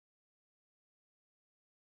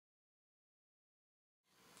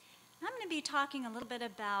going to be talking a little bit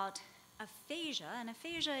about aphasia, and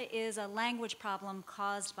aphasia is a language problem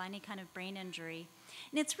caused by any kind of brain injury.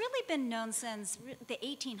 And it's really been known since the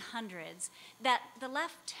 1800s that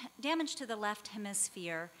damage to the left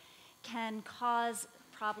hemisphere can cause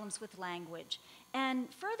problems with language.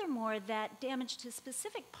 And furthermore, that damage to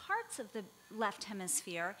specific parts of the left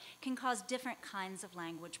hemisphere can cause different kinds of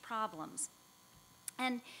language problems.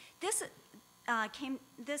 And this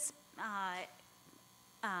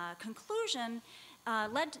conclusion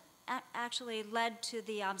actually led to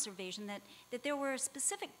the observation that there were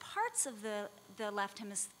specific parts of the left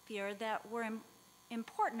hemisphere that were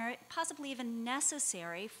important or possibly even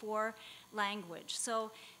necessary for language.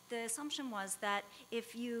 So the assumption was that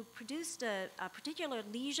if you produced a particular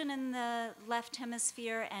lesion in the left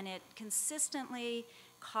hemisphere and it consistently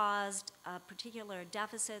caused a particular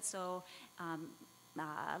deficit, so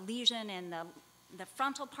a lesion in the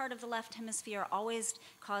frontal part of the left hemisphere always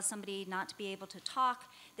caused somebody not to be able to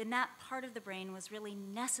talk, then that part of the brain was really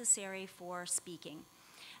necessary for speaking.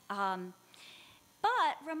 But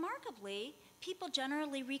remarkably, people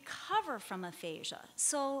generally recover from aphasia.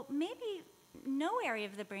 So maybe no area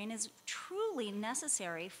of the brain is truly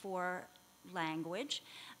necessary for language.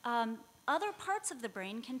 Other parts of the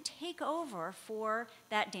brain can take over for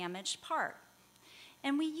that damaged part.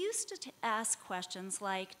 And we used to ask questions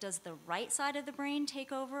like, does the right side of the brain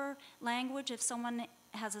take over language if someone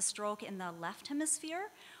has a stroke in the left hemisphere?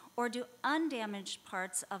 Or do undamaged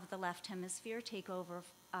parts of the left hemisphere take over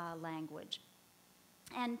language?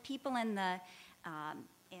 And people in the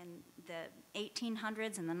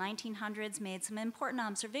 1800s and the 1900s made some important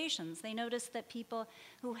observations. They noticed that people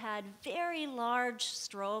who had very large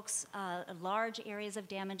strokes, large areas of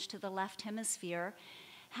damage to the left hemisphere,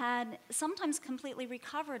 had sometimes completely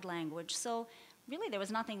recovered language. So really there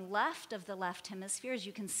was nothing left of the left hemisphere. As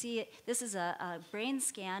you can see, this is a brain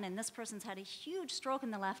scan, and this person's had a huge stroke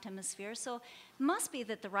in the left hemisphere, so it must be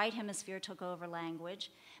that the right hemisphere took over language.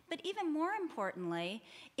 But even more importantly,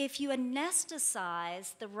 if you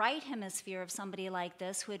anesthetize the right hemisphere of somebody like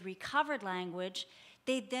this who had recovered language,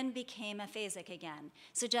 they then became aphasic again,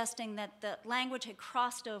 suggesting that the language had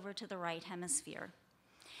crossed over to the right hemisphere.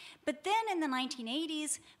 But then in the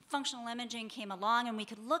 1980s, functional imaging came along, and we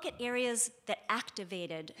could look at areas that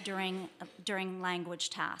activated during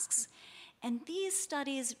language tasks. And these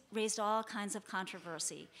studies raised all kinds of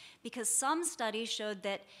controversy, because some studies showed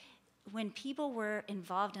that when people were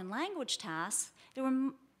involved in language tasks,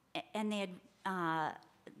 and they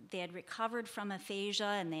had recovered from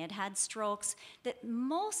aphasia and they had had strokes, that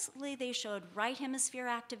mostly they showed right hemisphere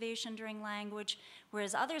activation during language,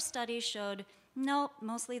 whereas other studies showed no,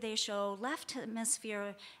 mostly they show left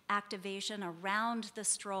hemisphere activation around the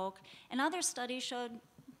stroke, and other studies showed,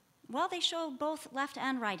 well, they show both left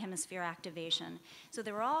and right hemisphere activation. So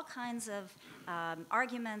there were all kinds of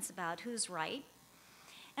arguments about who's right.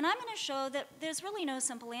 And I'm going to show that there's really no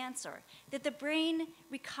simple answer, that the brain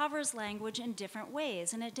recovers language in different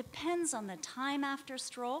ways, and it depends on the time after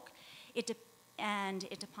stroke, it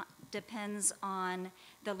depends on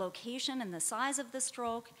the location and the size of the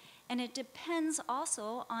stroke, and it depends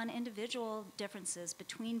also on individual differences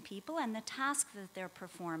between people and the task that they're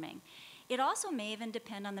performing. It also may even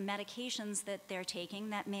depend on the medications that they're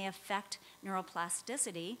taking that may affect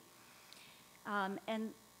neuroplasticity,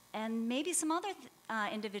 and maybe some other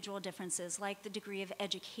individual differences, like the degree of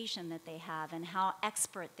education that they have and how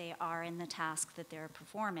expert they are in the task that they're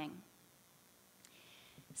performing.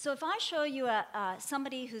 So if I show you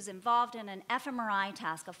somebody who's involved in an fMRI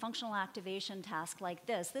task, a functional activation task like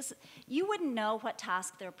this, you wouldn't know what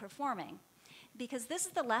task they're performing, because this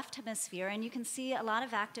is the left hemisphere, and you can see a lot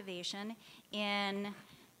of activation in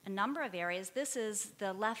a number of areas. This is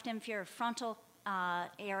the left inferior frontal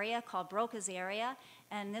area called Broca's area,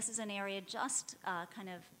 and this is an area just kind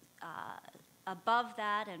of above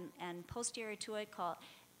that and posterior to it called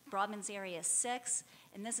Brodmann's area 6,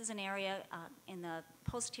 and this is an area in the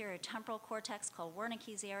posterior temporal cortex called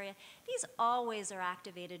Wernicke's area. These always are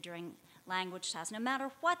activated during language tasks, no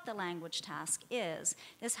matter what the language task is.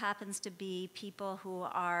 This happens to be people who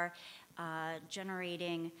are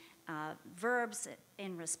generating verbs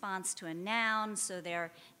in response to a noun, so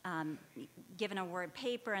they're given a word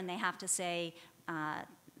paper and they have to say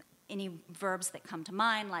any verbs that come to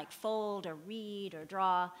mind, like fold or read or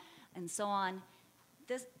draw and so on.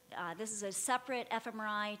 This is a separate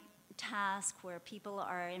fMRI task where people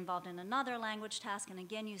are involved in another language task, and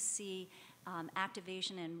again you see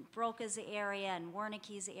activation in Broca's area and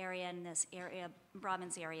Wernicke's area, and this area,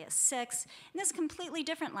 Brodmann's area 6. And this is a completely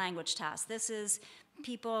different language task. This is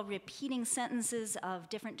people repeating sentences of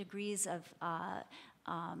different degrees of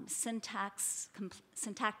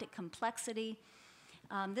syntactic complexity.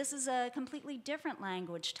 This is a completely different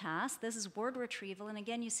language task. This is word retrieval, and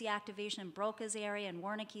again, you see activation in Broca's area and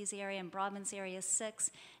Wernicke's area and Brodmann's area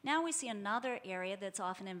 6. Now we see another area that's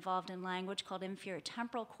often involved in language called inferior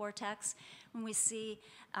temporal cortex, when we see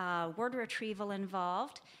word retrieval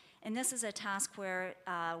involved. And this is a task where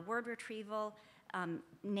word retrieval,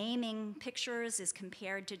 naming pictures is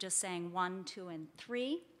compared to just saying 1, 2, and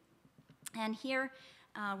 3. And here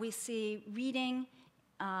we see reading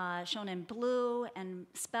shown in blue and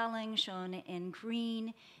spelling shown in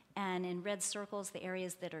green, and in red circles the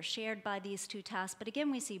areas that are shared by these two tasks. But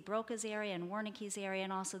again, we see Broca's area and Wernicke's area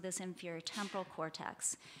and also this inferior temporal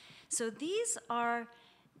cortex. So these are,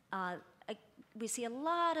 we see a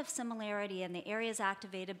lot of similarity in the areas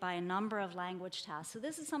activated by a number of language tasks. So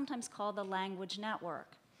this is sometimes called the language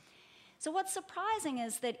network. So what's surprising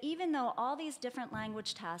is that even though all these different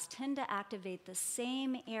language tasks tend to activate the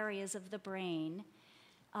same areas of the brain,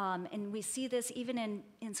 and we see this even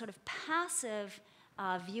in sort of passive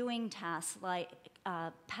viewing tasks, like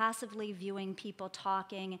passively viewing people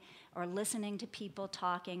talking or listening to people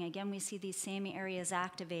talking. Again, we see these same areas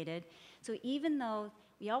activated. So even though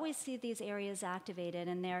we always see these areas activated,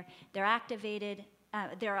 and they're activated,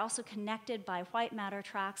 they're also connected by white matter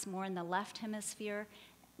tracts more in the left hemisphere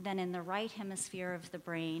than in the right hemisphere of the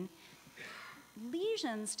brain.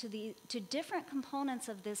 Lesions to different components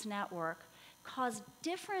of this network cause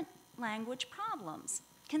different language problems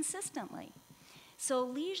consistently. So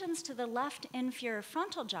lesions to the left inferior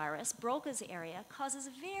frontal gyrus, Broca's area, causes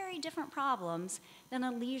very different problems than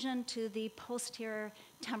a lesion to the posterior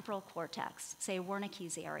temporal cortex, say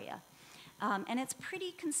Wernicke's area. And it's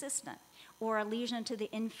pretty consistent. Or a lesion to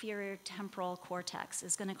the inferior temporal cortex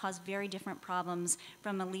is going to cause very different problems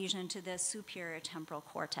from a lesion to the superior temporal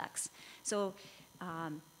cortex. So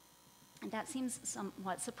that seems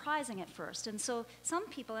somewhat surprising at first. And so some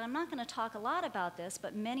people, and I'm not going to talk a lot about this,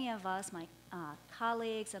 but many of us, my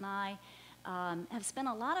colleagues and I, have spent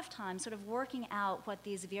a lot of time sort of working out what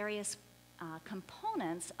these various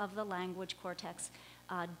components of the language cortex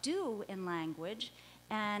do in language.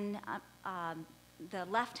 And the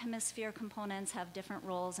left hemisphere components have different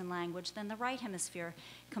roles in language than the right hemisphere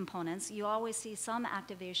components. You always see some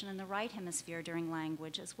activation in the right hemisphere during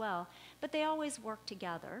language as well, but they always work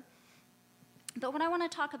together. But what I want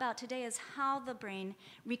to talk about today is how the brain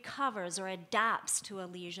recovers or adapts to a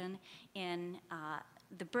lesion in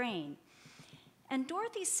the brain. And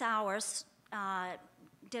Dorothy Sowers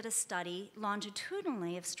did a study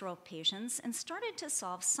longitudinally of stroke patients and started to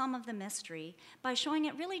solve some of the mystery by showing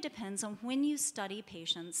it really depends on when you study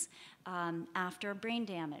patients after brain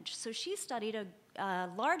damage. So she studied a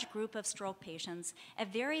large group of stroke patients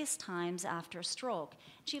at various times after stroke.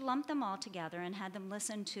 She lumped them all together and had them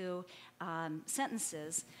listen to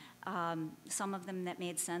sentences, some of them that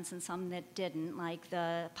made sense and some that didn't, like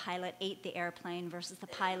the pilot ate the airplane versus the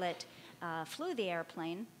pilot flew the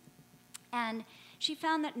airplane. And she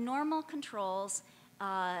found that normal controls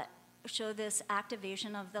show this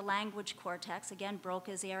activation of the language cortex, again,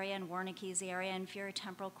 Broca's area and Wernicke's area, inferior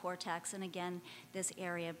temporal cortex, and again, this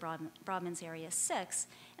area, Brodmann's area 6,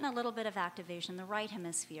 and a little bit of activation in the right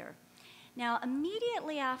hemisphere. Now,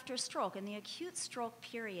 immediately after stroke, in the acute stroke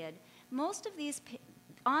period, most of these,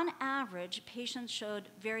 on average, patients showed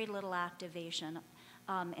very little activation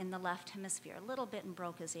in the left hemisphere, a little bit in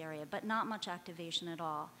Broca's area, but not much activation at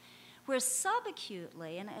all. Whereas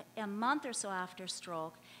subacutely, in a month or so after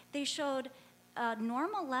stroke, they showed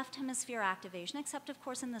normal left hemisphere activation, except of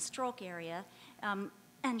course in the stroke area,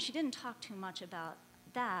 and she didn't talk too much about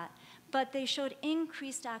that, but they showed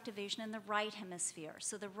increased activation in the right hemisphere.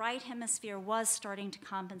 So the right hemisphere was starting to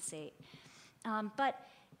compensate. But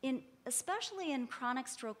especially in chronic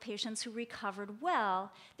stroke patients who recovered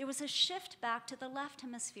well, there was a shift back to the left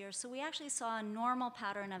hemisphere. So we actually saw a normal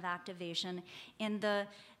pattern of activation in the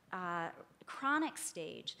chronic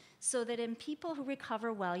stage, so that in people who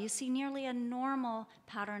recover well, you see nearly a normal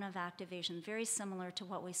pattern of activation, very similar to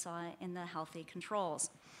what we saw in the healthy controls.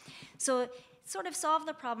 So it sort of solved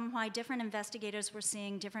the problem why different investigators were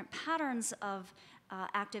seeing different patterns of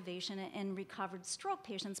activation in recovered stroke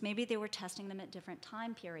patients. Maybe they were testing them at different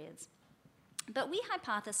time periods. But we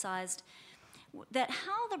hypothesized that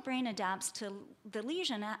how the brain adapts to the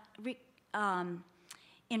lesion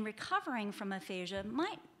in recovering from aphasia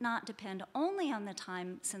might not depend only on the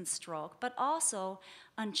time since stroke, but also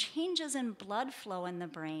on changes in blood flow in the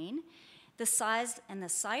brain, the size and the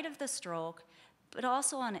site of the stroke, but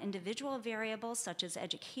also on individual variables such as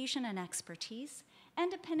education and expertise, and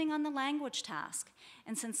depending on the language task.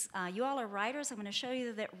 And since you all are writers, I'm going to show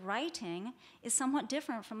you that writing is somewhat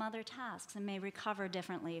different from other tasks and may recover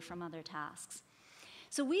differently from other tasks.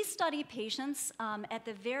 So we study patients at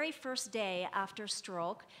the very first day after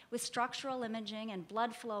stroke with structural imaging and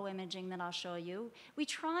blood flow imaging that I'll show you. We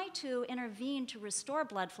try to intervene to restore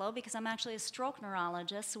blood flow because I'm actually a stroke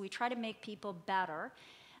neurologist, so we try to make people better.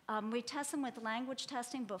 We test them with language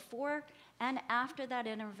testing before and after that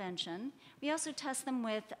intervention. We also test them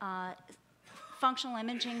with functional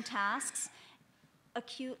imaging tasks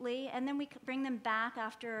acutely, and then we bring them back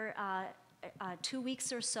after 2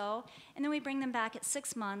 weeks or so, and then we bring them back at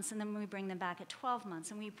 6 months, and then we bring them back at 12 months,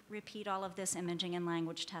 and we repeat all of this imaging and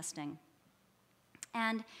language testing.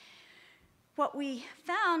 And what we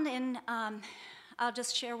found in, I'll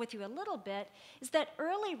just share with you a little bit, is that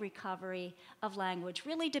early recovery of language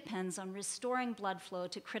really depends on restoring blood flow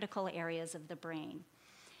to critical areas of the brain.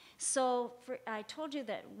 So I told you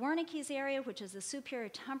that Wernicke's area, which is the superior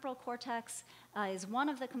temporal cortex, is one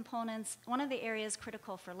of the components, one of the areas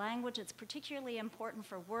critical for language. It's particularly important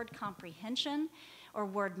for word comprehension or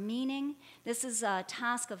word meaning. This is a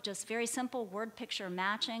task of just very simple word picture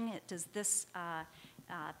matching. Is this a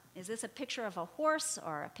picture of a horse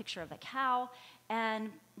or a picture of a cow?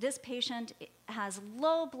 And this patient has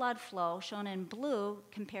low blood flow, shown in blue,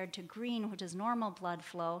 compared to green, which is normal blood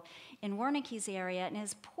flow, in Wernicke's area, and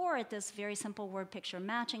is poor at this very simple word picture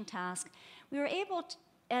matching task. We were able to,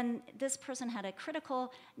 and this person had a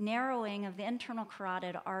critical narrowing of the internal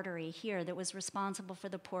carotid artery here that was responsible for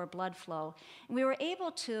the poor blood flow. And we were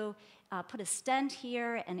able to put a stent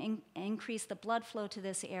here and increase the blood flow to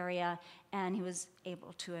this area, and he was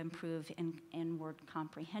able to improve in word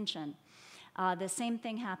comprehension. The same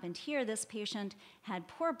thing happened here. This patient had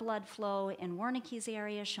poor blood flow in Wernicke's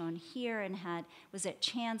area, shown here, and was at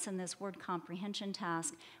chance in this word comprehension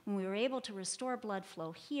task. When we were able to restore blood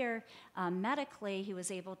flow here, medically, he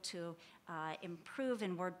was able to improve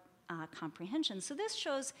in word comprehension. So this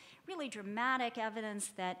shows really dramatic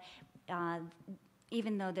evidence that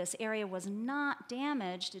even though this area was not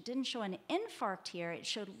damaged, it didn't show an infarct here, it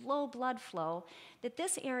showed low blood flow, that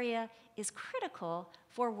this area is critical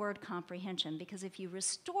for word comprehension, because if you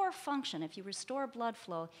restore function, if you restore blood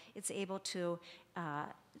flow, it's able to,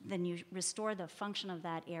 then you restore the function of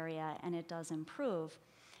that area and it does improve.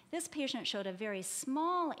 This patient showed a very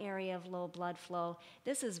small area of low blood flow.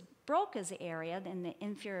 This is Broca's area in the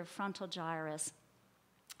inferior frontal gyrus.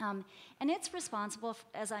 And it's responsible,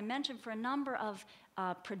 as I mentioned, for a number of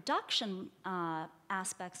production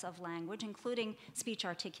aspects of language, including speech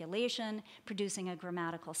articulation, producing a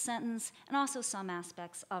grammatical sentence, and also some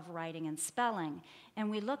aspects of writing and spelling. And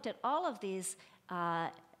we looked at all of these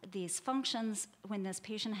functions when this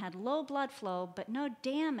patient had low blood flow, but no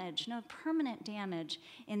damage, no permanent damage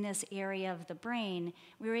in this area of the brain.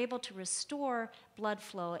 We were able to restore blood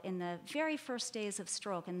flow in the very first days of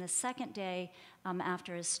stroke. And the second day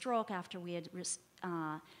after his stroke, after we had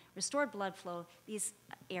restored blood flow,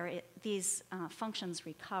 these functions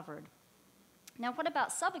recovered. Now, what about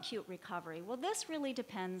subacute recovery? Well, this really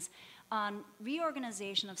depends on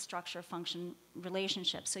reorganization of structure-function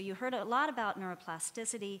relationships. So you heard a lot about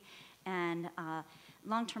neuroplasticity and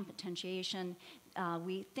long-term potentiation.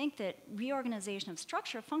 We think that reorganization of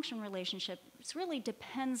structure-function relationships really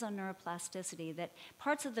depends on neuroplasticity, that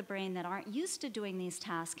parts of the brain that aren't used to doing these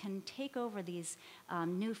tasks can take over these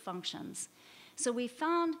new functions. So we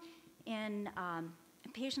found in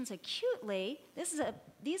patients acutely,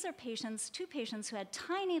 these are patients, two patients who had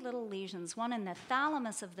tiny little lesions, one in the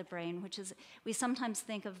thalamus of the brain, which is, we sometimes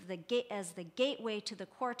think of as the gateway to the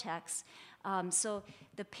cortex. So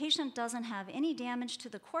the patient doesn't have any damage to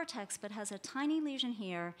the cortex, but has a tiny lesion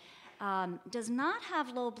here, does not have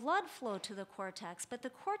low blood flow to the cortex, but the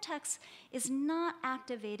cortex is not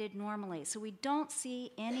activated normally. So we don't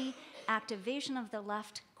see any activation of the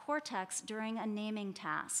left cortex during a naming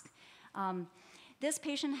task. This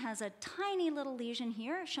patient has a tiny little lesion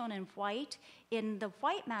here, shown in white, in the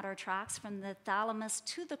white matter tracts from the thalamus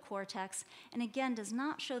to the cortex, and again does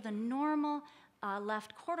not show the normal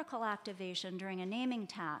left cortical activation during a naming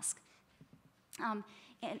task.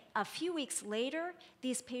 And a few weeks later,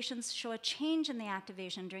 these patients show a change in the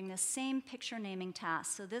activation during the same picture naming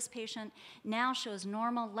task. So this patient now shows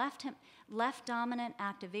normal left dominant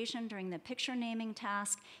activation during the picture naming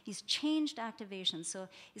task. He's changed activation. So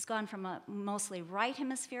he's gone from a mostly right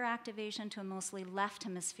hemisphere activation to a mostly left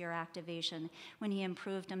hemisphere activation when he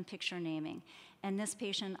improved in picture naming. And this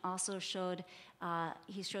patient also showed,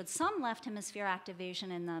 he showed some left hemisphere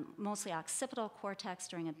activation in the mostly occipital cortex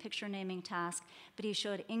during a picture naming task, but he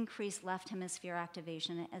showed increased left hemisphere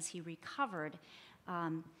activation as he recovered.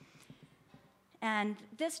 And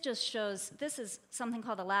this just shows, this is something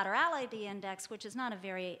called the laterality index, which is not a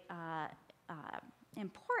very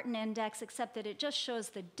important index, except that it just shows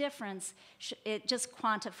the difference. It just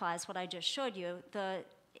quantifies what I just showed you.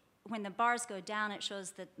 When the bars go down, it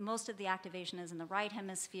shows that most of the activation is in the right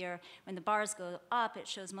hemisphere. When the bars go up, it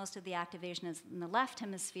shows most of the activation is in the left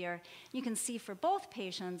hemisphere. You can see for both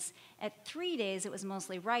patients, at 3 days, it was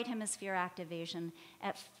mostly right hemisphere activation.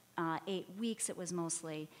 At 8 weeks, it was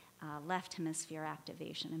mostly left hemisphere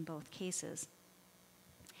activation in both cases.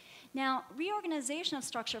 Now, reorganization of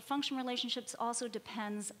structure-function relationships also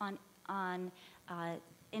depends on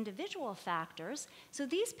individual factors. So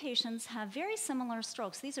these patients have very similar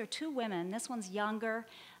strokes. These are 2 women. This one's younger,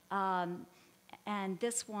 and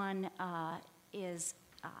this one is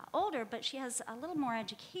older, but she has a little more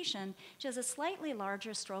education. She has a slightly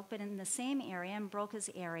larger stroke, but in the same area, in Broca's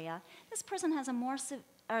area. This patient has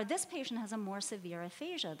a more severe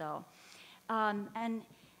aphasia, though. And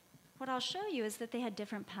what I'll show you is that they had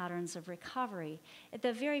different patterns of recovery. At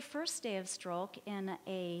the very first day of stroke, in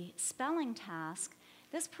a spelling task,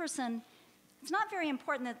 this person, it's not very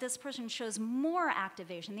important that this person shows more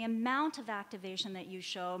activation. The amount of activation that you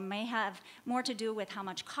show may have more to do with how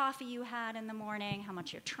much coffee you had in the morning, how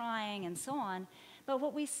much you're trying, and so on. But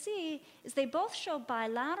what we see is they both show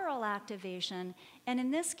bilateral activation, and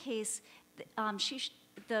in this case,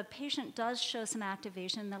 the patient does show some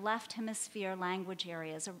activation in the left hemisphere language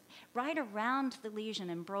areas, right around the lesion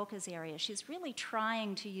in Broca's area. She's really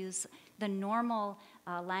trying to use the normal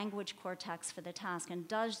language cortex for the task and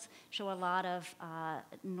does show a lot of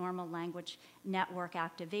normal language network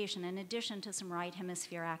activation in addition to some right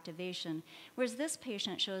hemisphere activation, whereas this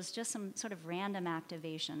patient shows just some sort of random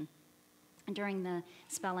activation during the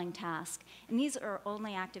spelling task. And these are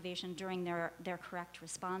only activation during their correct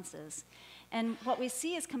responses. And what we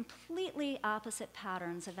see is completely opposite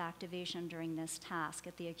patterns of activation during this task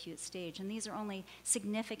at the acute stage. And these are only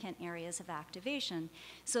significant areas of activation.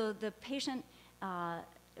 So the patient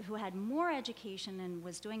who had more education and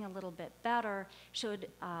was doing a little bit better showed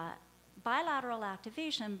bilateral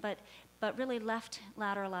activation, but really left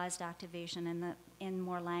lateralized activation in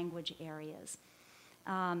more language areas.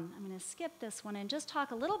 I'm going to skip this one and just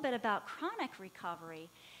talk a little bit about chronic recovery.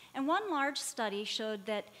 And one large study showed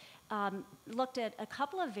that looked at a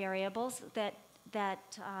couple of variables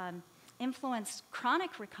that influenced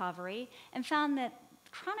chronic recovery and found that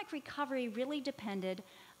chronic recovery really depended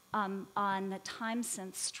on the time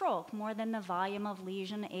since stroke more than the volume of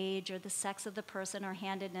lesion, age, or the sex of the person, or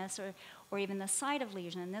handedness, or even the site of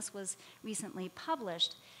lesion. And this was recently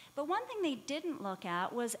published. But one thing they didn't look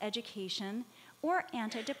at was education or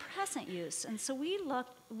antidepressant use. And so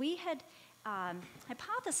we had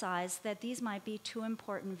hypothesized that these might be 2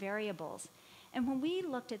 important variables. And when we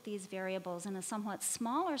looked at these variables in a somewhat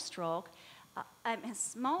smaller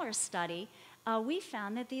smaller study, we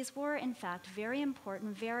found that these were, in fact, very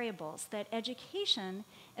important variables, that education,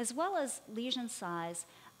 as well as lesion size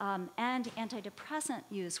and antidepressant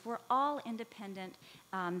use, were all independent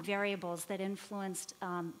variables that influenced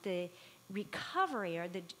the recovery or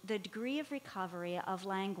the degree of recovery of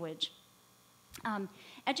language.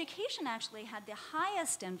 Education actually had the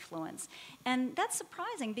highest influence, and that's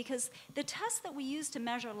surprising because the tests that we use to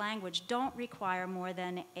measure language don't require more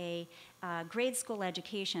than a grade school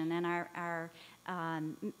education, and our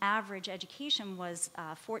average education was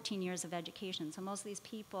 14 years of education. So most of these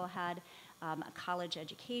people had a college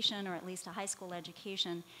education or at least a high school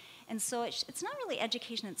education. And so it's not really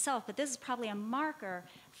education itself, but this is probably a marker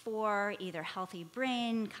for either healthy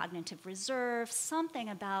brain, cognitive reserve, something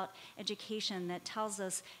about education that tells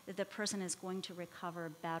us that the person is going to recover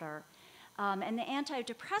better. And the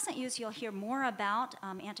antidepressant use you'll hear more about.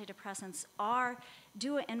 Antidepressants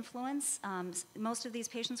do influence. Most of these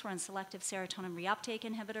patients were on selective serotonin reuptake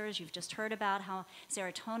inhibitors. You've just heard about how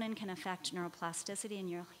serotonin can affect neuroplasticity, and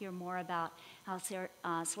you'll hear more about how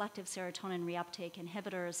selective serotonin reuptake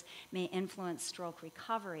inhibitors may influence stroke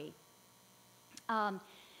recovery.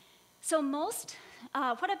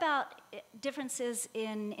 What about differences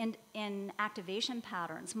in activation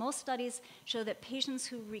patterns? Most studies show that patients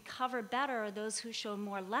who recover better are those who show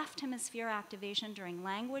more left hemisphere activation during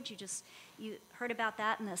language. You heard about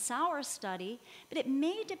that in the Sauer study, but it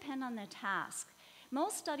may depend on the task.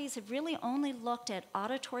 Most studies have really only looked at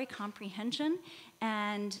auditory comprehension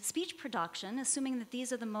and speech production, assuming that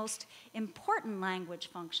these are the most important language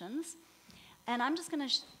functions. And I'm just going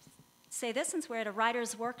to say this since we're at a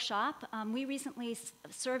writer's workshop. We recently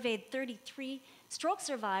surveyed 33 stroke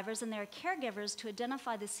survivors and their caregivers to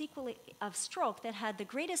identify the sequelae of stroke that had the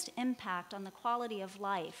greatest impact on the quality of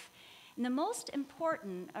life. And the most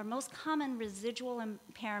important or most common residual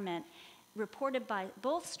impairment reported by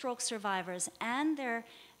both stroke survivors and their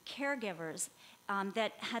caregivers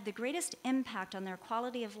that had the greatest impact on their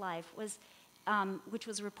quality of life was, which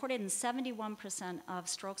was reported in 71% of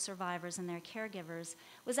stroke survivors and their caregivers,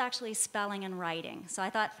 was actually spelling and writing. So I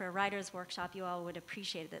thought for a writer's workshop, you all would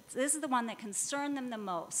appreciate it. This is the one that concerned them the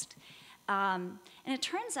most. And it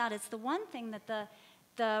turns out it's the one thing that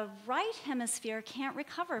the right hemisphere can't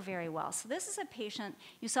recover very well. So this is a patient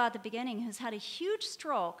you saw at the beginning who's had a huge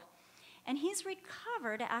stroke, and he's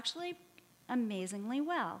recovered actually amazingly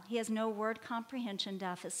well. He has no word comprehension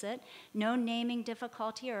deficit, no naming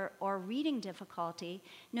difficulty or reading difficulty,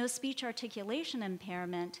 no speech articulation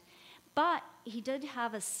impairment, but he did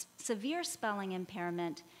have a severe spelling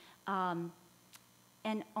impairment and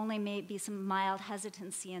only maybe some mild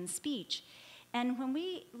hesitancy in speech. And when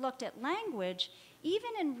we looked at language,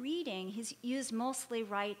 even in reading, he's used mostly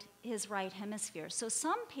his right hemisphere. So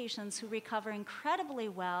some patients who recover incredibly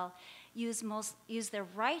well use their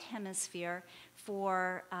right hemisphere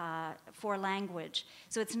for language.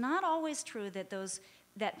 So it's not always true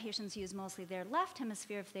that patients use mostly their left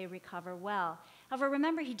hemisphere if they recover well. However,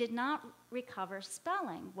 remember, he did not recover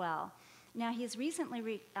spelling well. Now, he's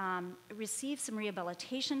recently received some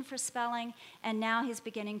rehabilitation for spelling, and now he's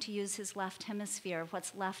beginning to use his left hemisphere,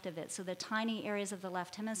 what's left of it. So the tiny areas of the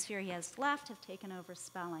left hemisphere he has left have taken over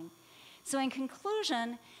spelling. So in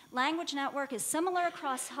conclusion, language network is similar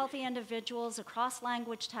across healthy individuals, across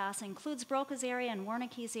language tasks, includes Broca's area and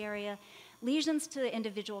Wernicke's area. Lesions to the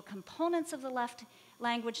individual components of the left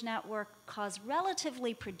language network cause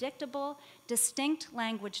relatively predictable, distinct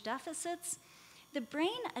language deficits. The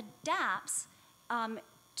brain adapts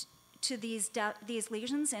to these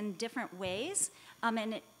lesions in different ways,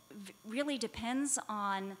 and it really depends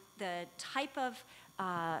on the type of,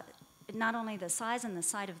 not only the size and the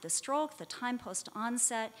site of the stroke, the time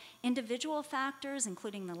post-onset, individual factors,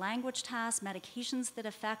 including the language tasks, medications that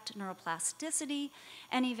affect neuroplasticity,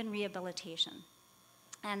 and even rehabilitation.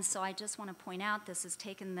 And so I just want to point out, this has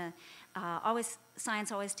taken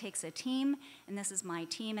science always takes a team, and this is my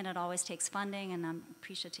team, and it always takes funding, and I'm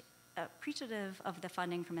appreciative of the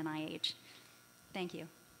funding from NIH. Thank you.